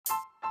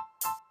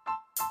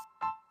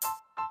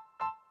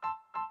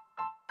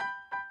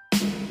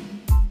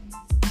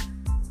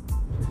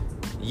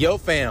Yo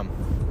fam,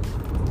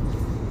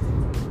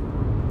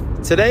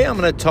 today I'm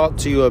going to talk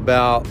to you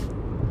about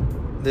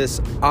this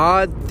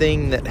odd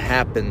thing that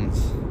happens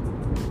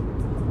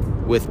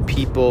with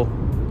people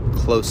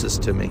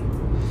closest to me.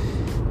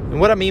 And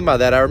what I mean by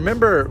that, I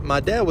remember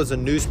my dad was a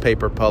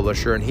newspaper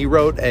publisher and he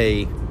wrote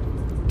a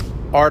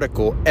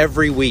article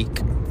every week.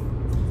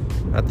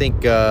 I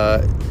think,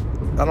 I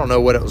don't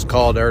know what it was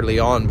called early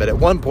on, but at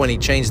one point he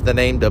changed the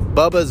name to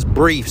Bubba's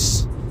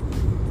Briefs.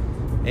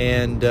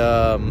 And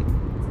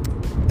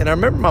I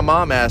remember my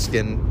mom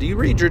asking, do you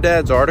read your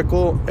dad's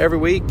article every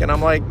week? And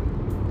I'm like,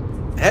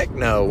 heck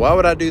no, why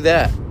would I do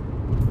that?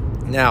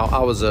 Now, I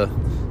was a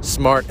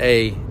smart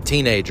A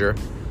teenager,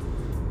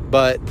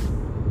 but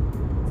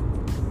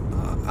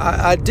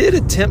I did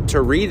attempt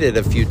to read it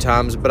a few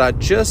times, but it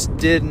just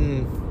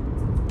didn't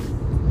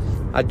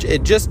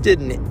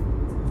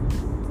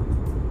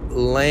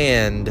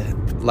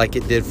land like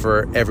it did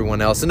for everyone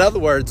else. In other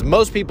words,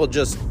 most people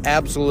just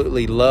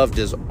absolutely loved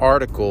his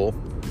article,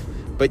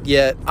 but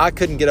yet I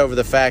couldn't get over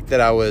the fact that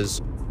I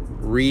was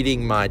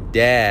reading my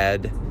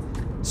dad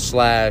 /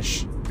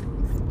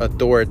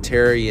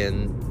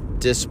 authoritarian,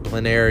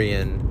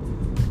 disciplinarian,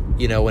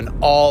 and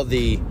all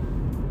the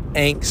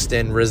angst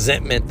and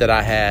resentment that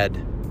I had,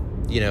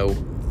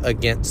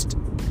 against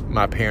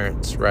my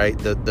parents, right?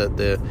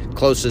 The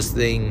closest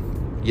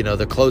thing,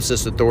 the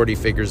closest authority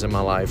figures in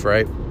my life,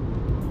 right?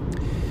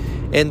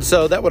 And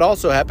so that would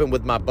also happen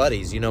with my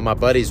buddies. My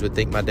buddies would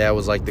think my dad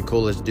was like the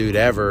coolest dude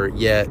ever.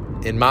 Yet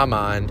in my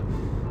mind,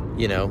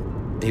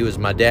 he was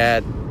my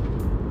dad.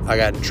 I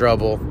got in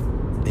trouble.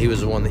 He was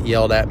the one that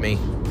yelled at me,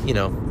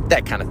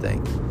 that kind of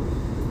thing.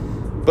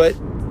 But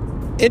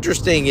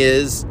interesting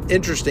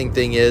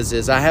thing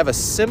is I have a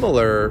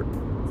similar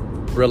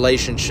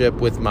relationship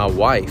with my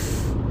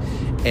wife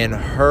and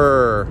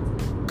her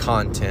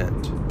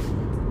content,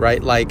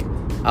 right? Like,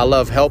 I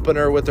love helping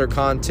her with her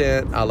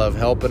content. I love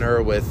helping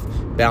her with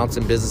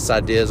bouncing business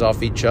ideas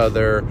off each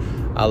other.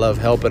 I love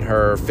helping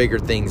her figure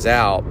things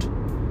out.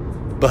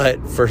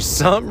 But for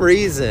some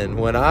reason,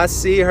 when I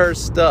see her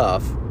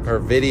stuff, her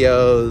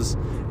videos,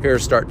 hear her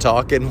start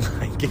talking,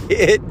 like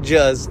it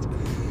just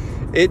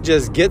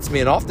gets me.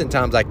 And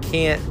oftentimes I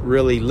can't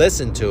really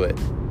listen to it.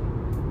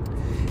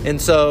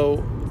 And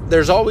so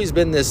there's always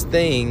been this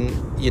thing,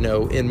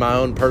 in my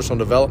own personal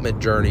development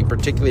journey,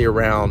 particularly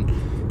around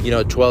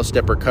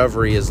 12-step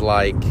recovery is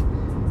like,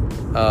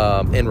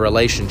 in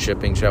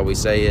relationshiping, shall we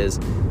say, is,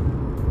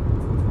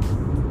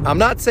 I'm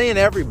not saying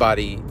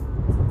everybody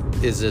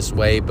is this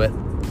way, but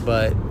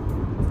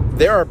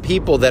there are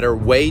people that are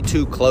way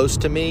too close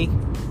to me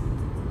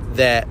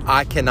that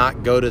I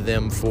cannot go to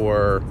them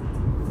for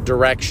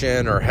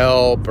direction or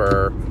help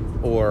or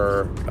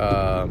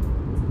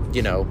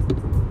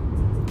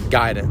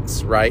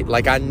guidance, right?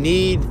 Like I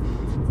need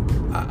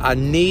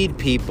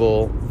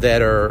people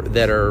that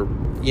are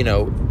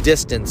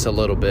distance a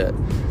little bit,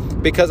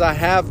 because I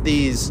have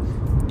these,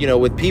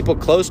 with people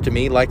close to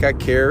me, like I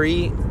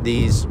carry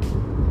these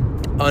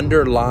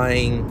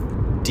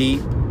underlying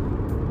deep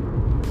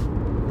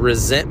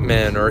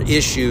resentment or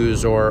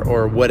issues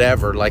or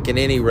whatever. Like in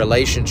any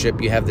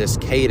relationship, you have this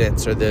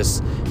cadence or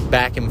this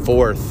back and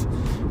forth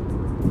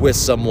with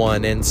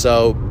someone. And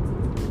so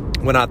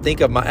when I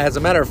think of as a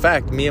matter of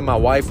fact, me and my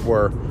wife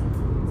were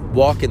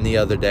walking the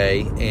other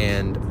day,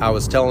 and I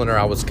was telling her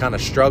I was kind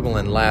of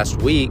struggling the last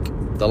week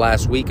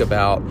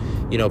about,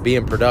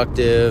 being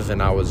productive,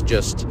 and I was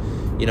just,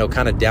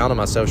 kind of down on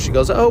myself. She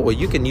goes, oh, well,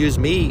 you can use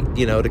me,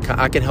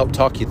 I can help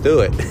talk you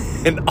through it.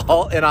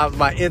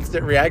 My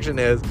instant reaction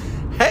is,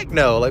 heck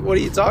no, like, what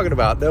are you talking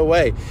about? No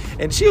way.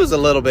 And she was a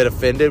little bit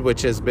offended,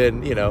 which has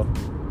been,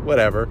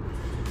 whatever.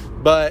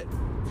 But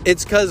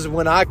it's because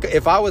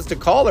if I was to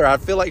call her,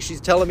 I'd feel like she's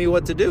telling me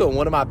what to do. And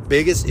one of my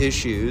biggest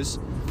issues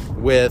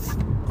with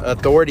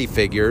authority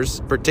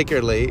figures,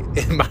 particularly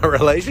in my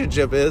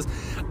relationship, is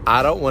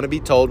I don't want to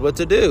be told what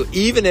to do.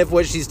 Even if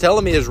what she's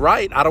telling me is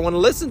right, I don't want to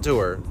listen to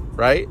her,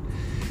 right?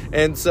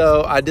 And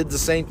so I did the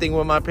same thing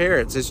with my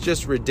parents. It's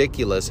just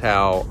ridiculous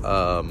how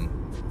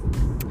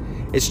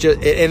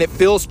and it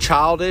feels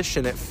childish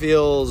and it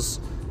feels,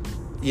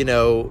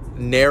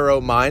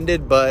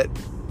 narrow-minded, but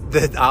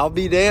I'll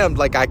be damned.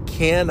 Like I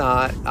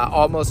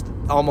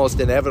almost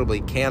inevitably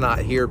cannot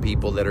hear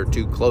people that are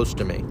too close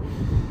to me.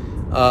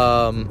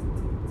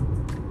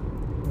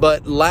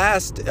 But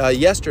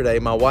yesterday,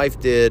 my wife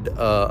did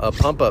a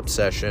pump-up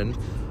session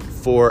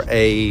for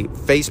a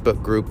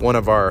Facebook group. One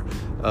of our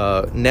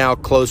now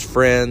close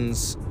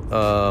friends,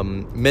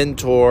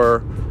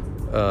 mentor,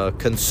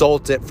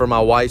 consultant for my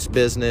wife's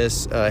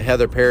business,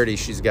 Heather Parody.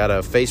 She's got a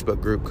Facebook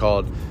group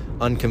called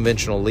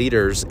Unconventional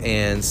Leaders,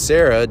 and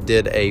Sarah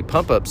did a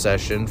pump-up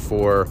session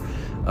for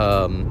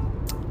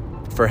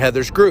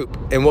Heather's group.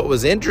 And what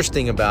was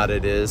interesting about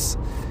it is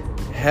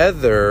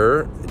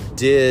Heather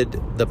did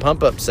the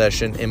pump-up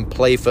session in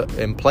place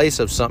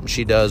of something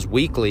she does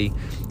weekly,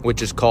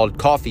 which is called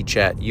Coffee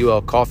Chat,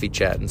 UL Coffee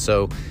Chat. And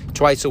so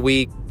twice a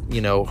week,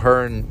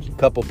 her and a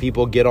couple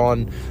people get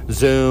on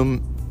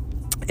Zoom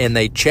and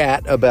they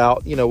chat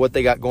about, what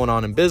they got going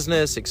on in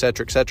business, et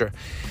cetera, et cetera.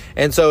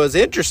 And so it was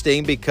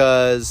interesting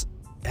because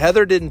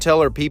Heather didn't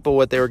tell her people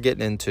what they were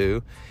getting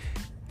into.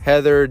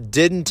 Heather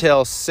didn't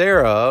tell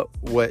Sarah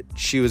what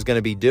she was going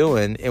to be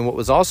doing. And what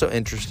was also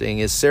interesting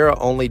is Sarah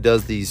only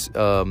does these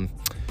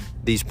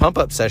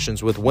pump-up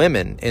sessions with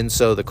women. And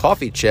so the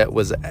coffee chat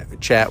was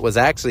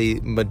actually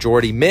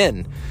majority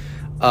men.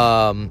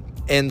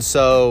 And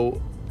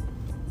so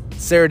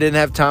Sarah didn't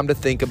have time to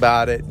think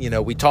about it.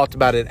 We talked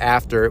about it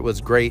after. It was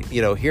great,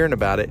 hearing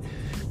about it.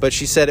 But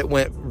she said it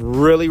went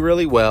really,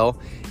 really well.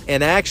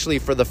 And actually,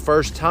 for the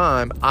first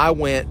time, I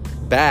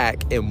went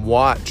back and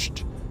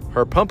watched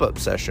her pump-up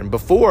session.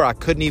 Before, I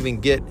couldn't even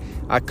get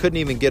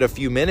a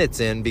few minutes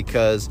in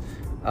because,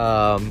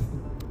 I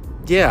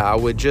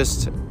would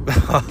just,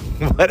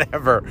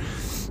 whatever.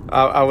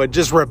 I would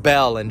just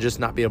rebel and just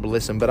not be able to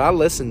listen. But I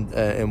listened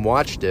and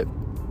watched it.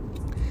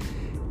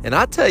 And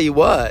I tell you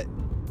what,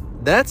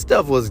 that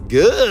stuff was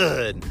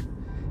good.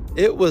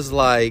 It was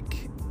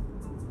like,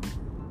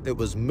 it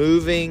was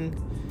moving.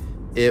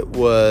 It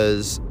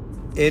was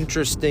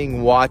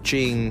interesting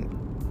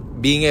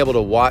being able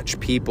to watch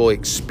people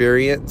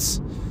experience,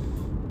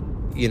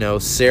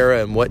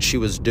 Sarah and what she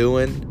was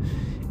doing.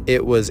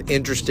 It was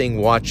interesting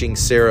watching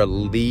Sarah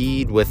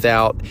lead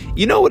without,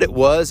 what it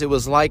was? It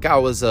was like I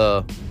was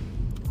a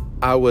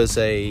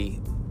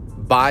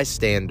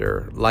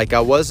bystander. Like I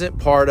wasn't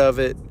part of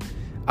it.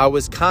 I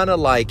was kind of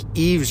like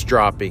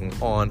eavesdropping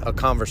on a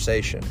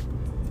conversation.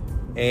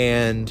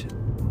 And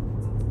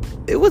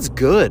it was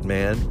good,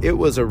 man. It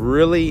was a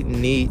really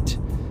neat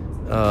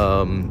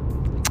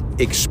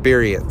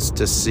experience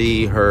to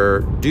see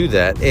her do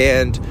that.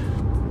 And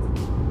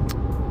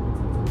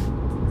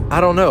I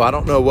don't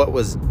know what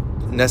was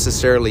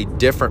necessarily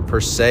different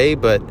per se,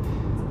 but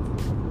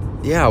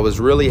I was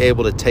really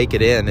able to take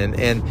it in.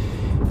 And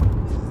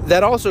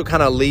that also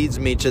kind of leads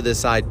me to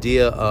this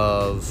idea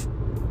of,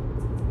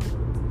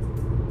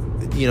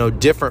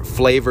 different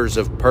flavors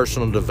of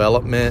personal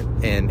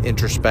development and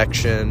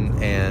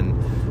introspection and,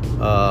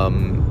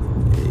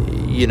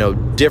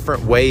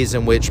 different ways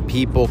in which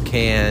people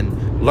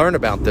can learn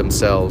about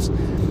themselves.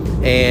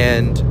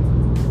 And,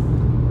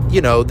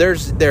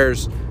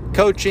 there's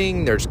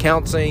coaching, there's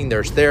counseling,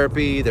 there's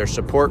therapy, there's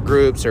support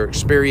groups, there's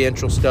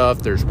experiential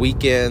stuff, there's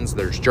weekends,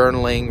 there's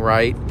journaling,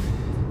 right?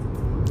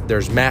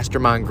 There's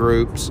mastermind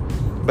groups.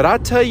 But I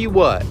tell you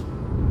what,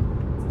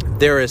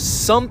 there is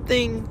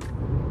something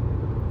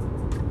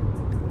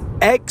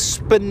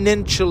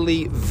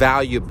exponentially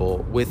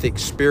valuable with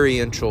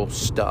experiential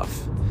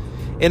stuff.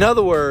 In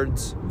other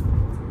words,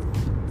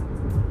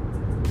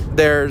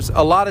 there's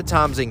a lot of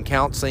times in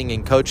counseling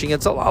and coaching, a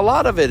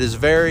lot of it is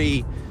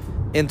very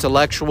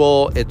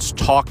intellectual. It's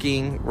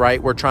talking,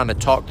 right? We're trying to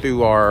talk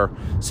through our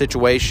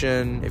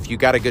situation. If you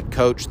got a good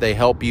coach, they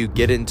help you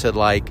get into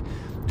like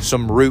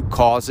some root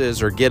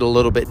causes or get a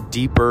little bit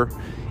deeper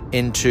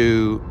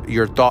into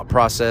your thought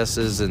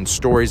processes and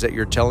stories that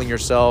you're telling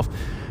yourself.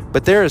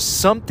 But there is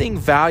something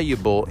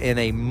valuable in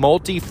a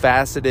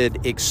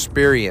multifaceted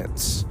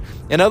experience.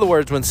 In other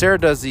words, when Sarah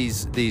does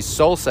these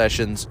soul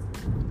sessions,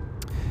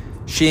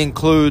 she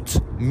includes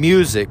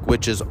music,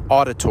 which is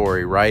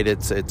auditory, right?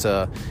 It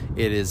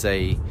is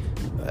a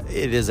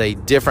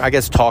different, I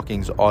guess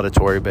talking's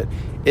auditory, but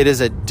it is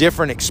a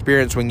different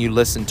experience when you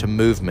listen to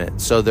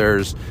movement. So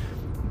there's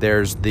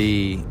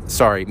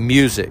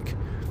music.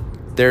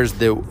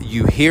 There's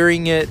you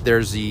hearing it.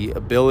 There's the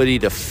ability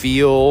to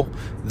feel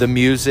the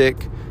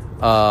music.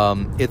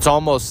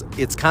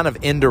 It's kind of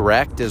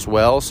indirect as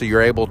well. So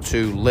you're able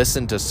to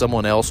listen to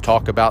someone else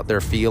talk about their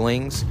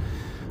feelings.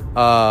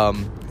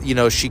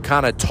 She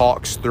kind of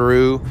talks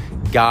through,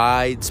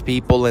 guides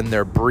people in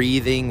their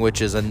breathing,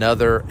 which is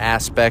another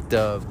aspect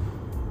of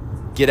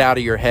get out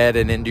of your head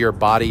and into your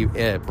body.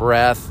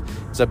 Breath.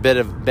 It's a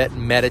bit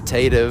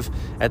meditative.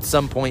 At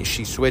some point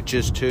she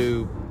switches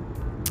to,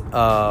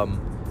 a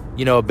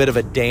bit of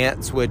a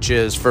dance, which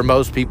is for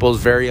most people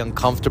is very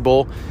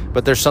uncomfortable,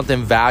 but there's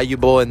something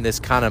valuable in this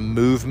kind of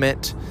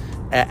movement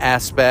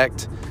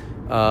aspect.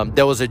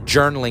 There was a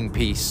journaling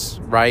piece,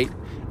 right?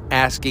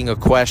 Asking a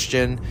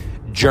question,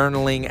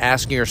 journaling,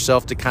 asking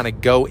yourself to kind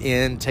of go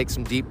in, take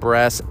some deep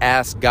breaths,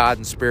 ask God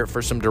and Spirit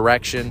for some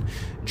direction,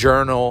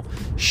 journal,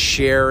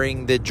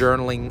 sharing the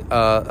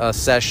journaling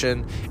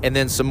session, and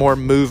then some more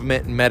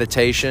movement and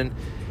meditation.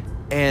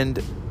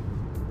 And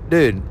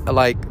dude,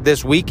 like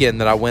this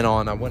weekend that I went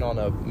on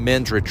a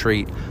men's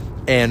retreat,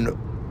 and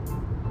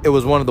it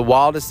was one of the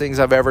wildest things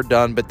I've ever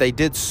done, but they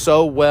did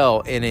so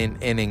well in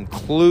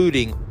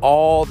including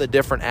all the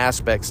different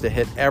aspects to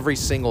hit every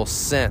single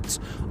sense,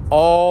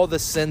 all the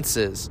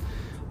senses,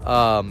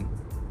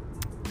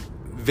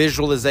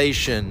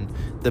 visualization,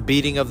 the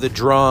beating of the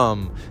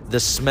drum, the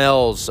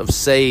smells of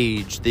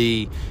sage,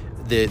 the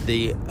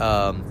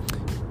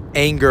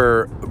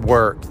anger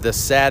work, the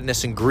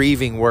sadness and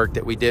grieving work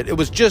that we did. It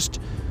was just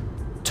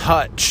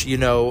touch, a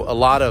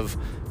lot of,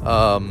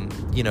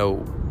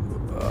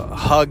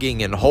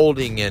 hugging and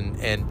holding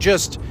and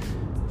just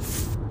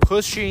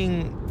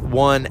pushing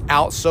one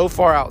out so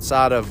far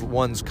outside of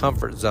one's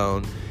comfort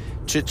zone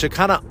to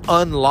kind of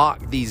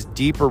unlock these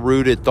deeper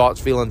rooted thoughts,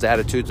 feelings,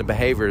 attitudes, and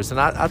behaviors. And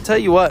I'll tell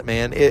you what,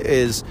 man, it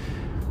is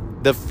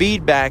the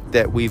feedback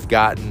that we've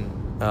gotten,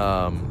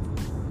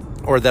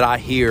 or that I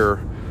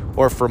hear,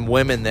 or from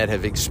women that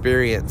have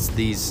experienced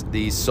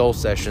these soul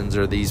sessions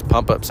or these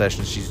pump-up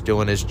sessions she's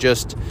doing, is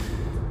just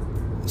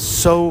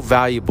so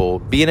valuable.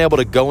 Being able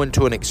to go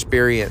into an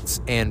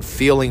experience and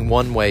feeling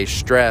one way,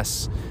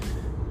 stress,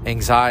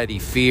 anxiety,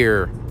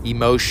 fear,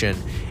 emotion,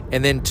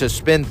 and then to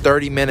spend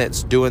 30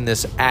 minutes doing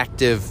this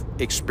active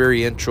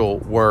experiential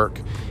work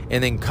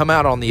and then come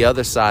out on the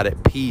other side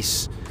at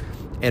peace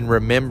and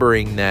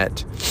remembering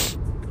that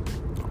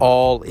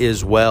all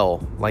is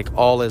well, like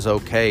all is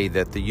okay,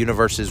 that the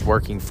universe is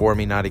working for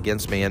me, not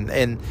against me.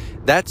 And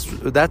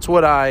that's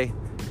what I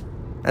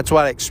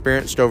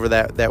experienced over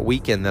that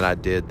weekend that I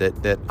did,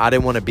 that I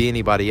didn't want to be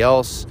anybody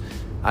else.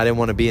 I didn't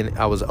want to be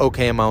I was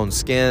okay in my own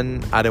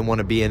skin. I didn't want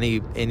to be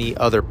any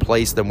other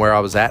place than where I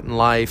was at in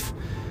life.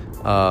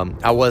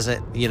 I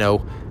wasn't,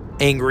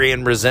 angry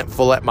and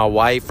resentful at my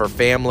wife or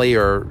family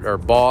or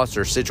boss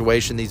or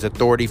situation, these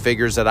authority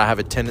figures that I have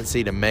a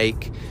tendency to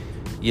make,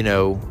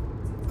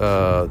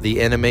 the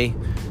enemy.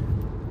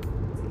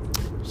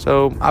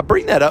 So I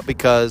bring that up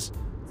because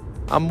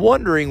I'm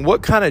wondering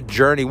what kind of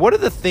journey, what are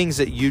the things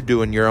that you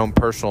do in your own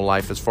personal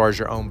life as far as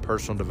your own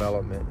personal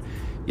development?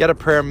 You got a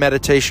prayer and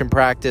meditation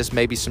practice,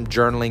 maybe some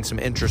journaling, some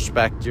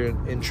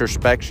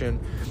introspection.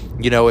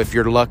 If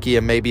you're lucky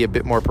and maybe a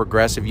bit more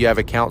progressive, you have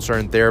a counselor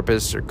and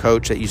therapist or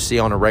coach that you see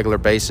on a regular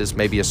basis,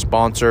 maybe a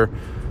sponsor.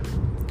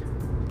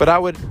 But I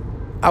would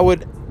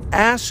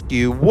ask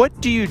you, what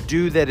do you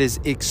do that is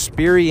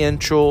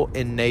experiential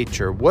in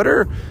nature? What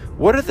are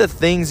the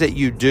things that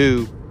you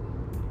do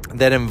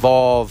that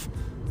involve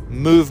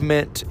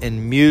movement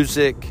and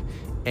music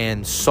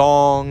and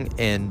song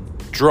and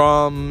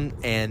drum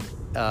and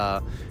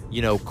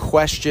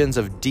questions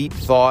of deep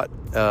thought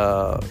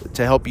to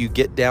help you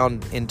get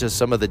down into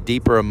some of the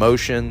deeper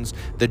emotions?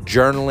 The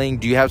journaling,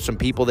 do you have some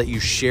people that you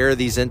share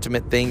these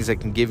intimate things that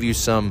can give you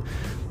some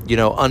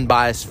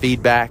unbiased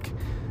feedback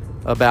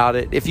about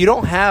it? If you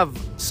don't have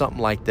something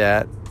like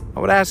that, I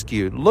would ask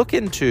you, what are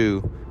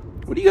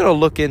you going to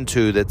look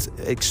into that's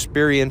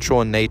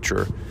experiential in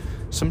nature?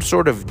 Some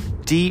sort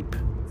of deep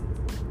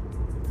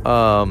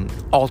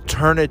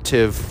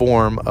alternative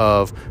form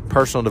of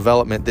personal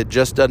development that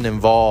just doesn't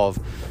involve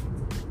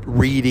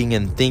reading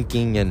and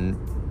thinking and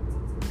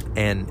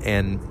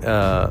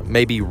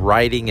maybe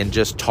writing and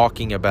just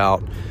talking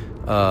about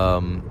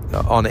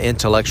on an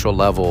intellectual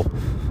level,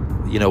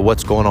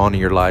 what's going on in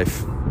your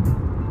life.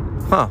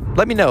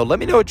 Let me know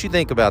what you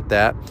think about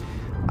that.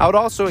 I would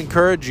also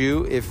encourage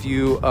you, if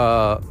you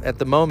at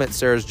the moment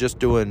Sarah's just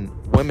doing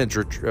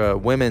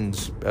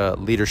women's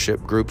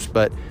leadership groups,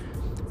 but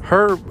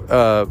her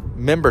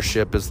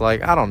membership is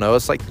like, I don't know,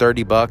 it's like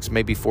 $30,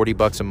 maybe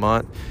 $40 a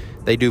month.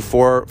 They do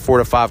four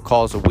to five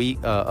calls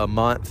a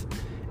month.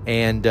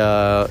 And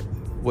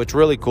what's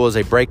really cool is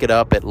they break it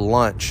up at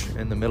lunch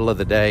in the middle of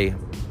the day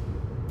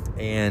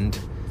and,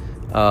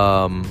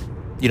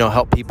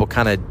 help people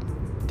kind of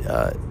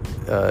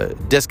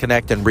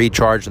disconnect and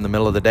recharge in the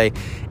middle of the day.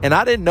 And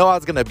I didn't know I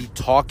was going to be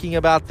talking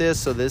about this,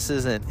 so this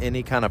isn't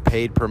any kind of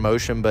paid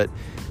promotion, but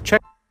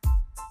check.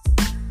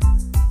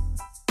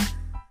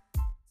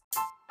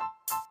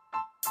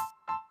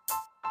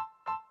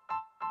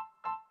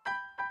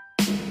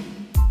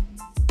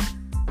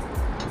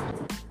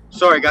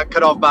 Sorry, got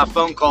cut off by a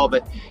phone call,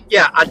 but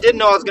yeah, I didn't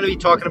know I was going to be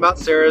talking about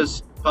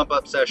Sarah's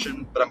pump-up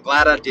session, but I'm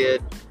glad I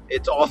did.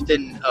 It's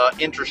often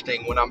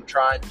interesting when I'm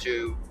trying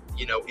to,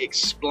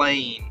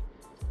 explain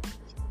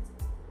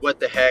what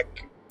the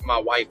heck my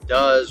wife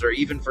does, or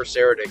even for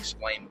Sarah to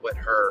explain what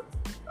her,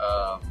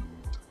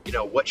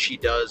 what she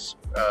does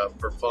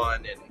for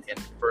fun and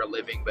for a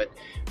living. But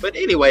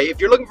anyway, if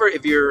you're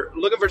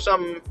looking for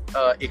some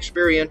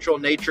experiential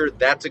nature,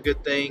 that's a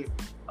good thing.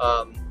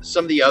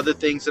 Some of the other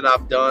things that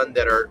I've done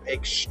that are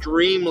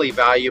extremely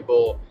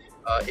valuable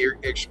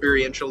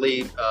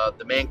experientially,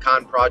 the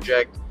Mankind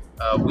Project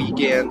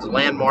weekends,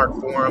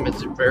 Landmark Forum,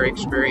 it's very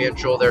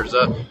experiential. There's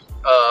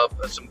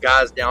some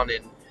guys down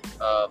in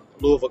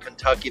Louisville,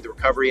 Kentucky, the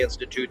Recovery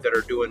Institute, that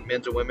are doing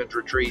men's and women's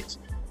retreats.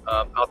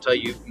 I'll tell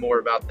you more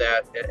about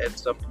that at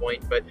some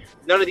point, but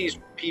none of these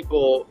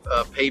people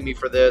pay me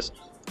for this.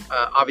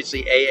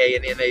 Obviously AA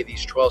and NA,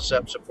 these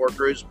 12-step support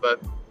groups,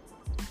 but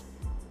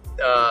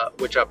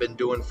which I've been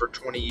doing for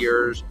 20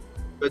 years,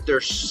 but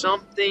there's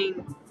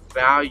something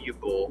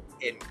valuable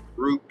in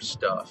group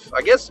stuff.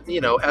 I guess,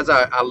 as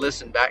I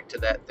listen back to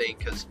that thing,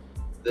 because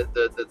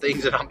the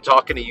things that I'm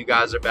talking to you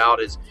guys about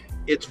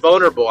it's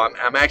vulnerable.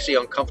 I'm actually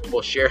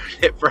uncomfortable sharing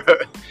it for,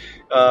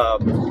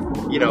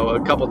 a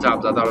couple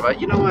times I thought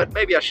about,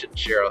 maybe I shouldn't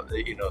share,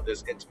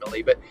 this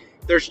intimately, but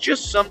there's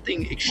just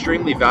something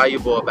extremely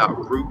valuable about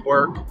group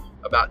work,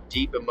 about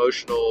deep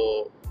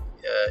emotional,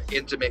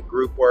 intimate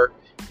group work,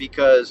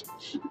 because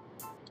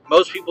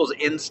most people's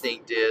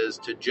instinct is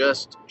to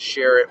just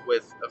share it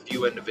with a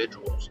few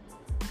individuals.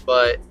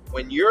 But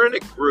when you're in a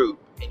group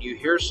and you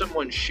hear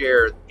someone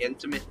share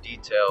intimate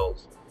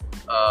details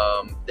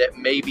that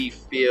maybe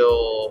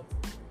feel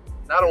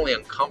not only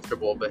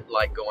uncomfortable, but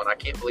like going, I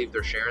can't believe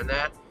they're sharing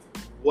that.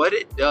 What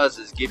it does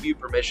is give you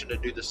permission to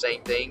do the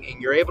same thing,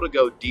 and you're able to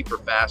go deeper,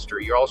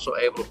 faster. You're also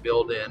able to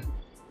build in,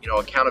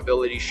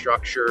 accountability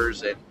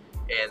structures and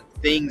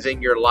things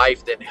in your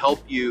life that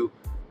help you,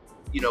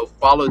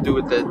 follow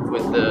through with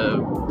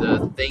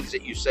the things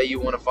that you say you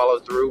want to follow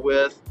through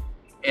with.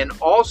 And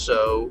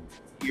also,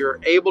 you're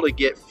able to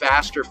get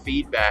faster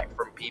feedback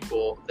from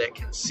people that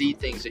can see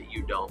things that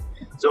you don't.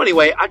 So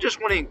anyway, I just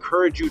want to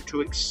encourage you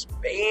to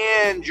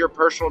expand your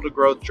personal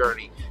growth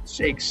journey.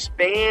 So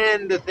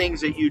expand the things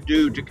that you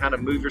do to kind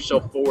of move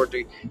yourself forward,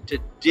 to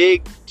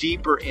dig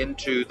deeper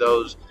into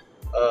those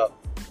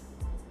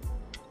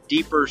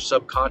deeper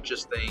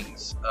subconscious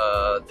things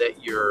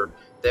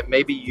that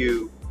maybe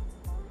you,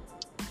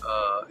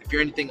 if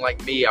you're anything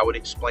like me, I would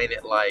explain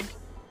it like,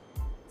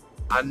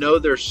 I know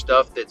there's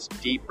stuff that's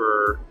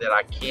deeper that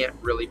I can't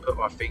really put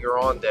my finger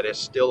on that is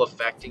still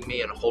affecting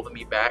me and holding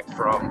me back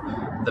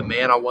from the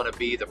man I want to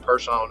be, the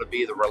person I want to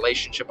be, the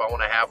relationship I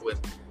want to have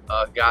with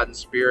God and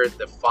Spirit,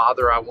 the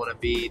father I want to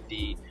be,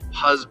 the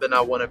husband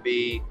I want to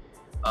be.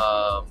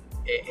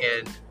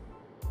 And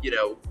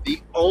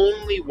the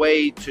only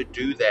way to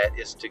do that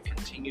is to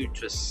continue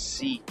to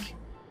seek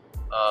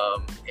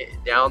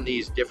down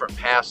these different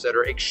paths that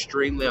are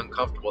extremely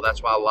uncomfortable.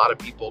 That's why a lot of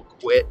people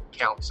quit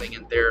counseling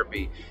and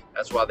therapy.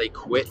 That's why they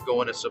quit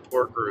going to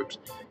support groups,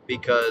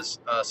 because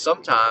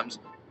sometimes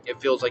it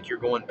feels like you're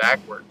going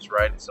backwards,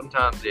 right? And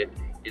sometimes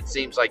it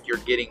seems like you're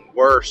getting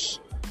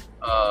worse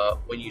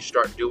when you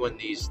start doing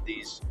these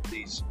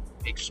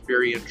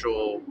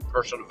experiential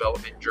personal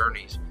development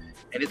journeys,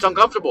 and it's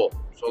uncomfortable.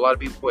 So a lot of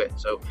people quit.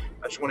 So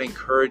I just want to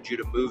encourage you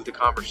to move the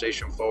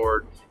conversation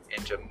forward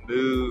and to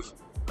move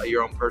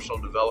your own personal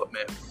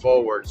development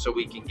forward, so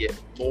we can get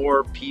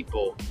more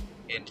people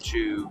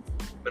into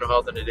mental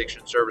health and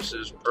addiction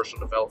services,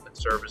 personal development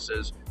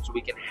services, so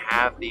we can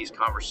have these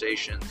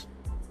conversations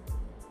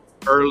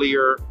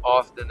earlier.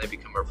 Often they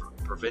become a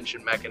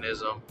prevention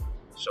mechanism,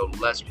 so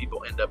less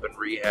people end up in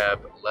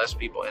rehab, less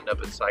people end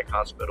up in psych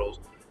hospitals,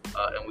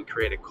 and we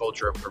create a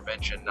culture of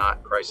prevention,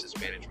 not crisis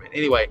management.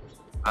 Anyway,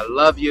 I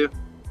love you.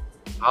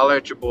 Holler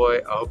at your boy.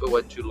 I hope it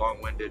wasn't too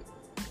long-winded.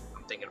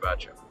 I'm thinking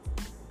about you.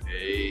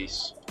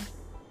 Peace.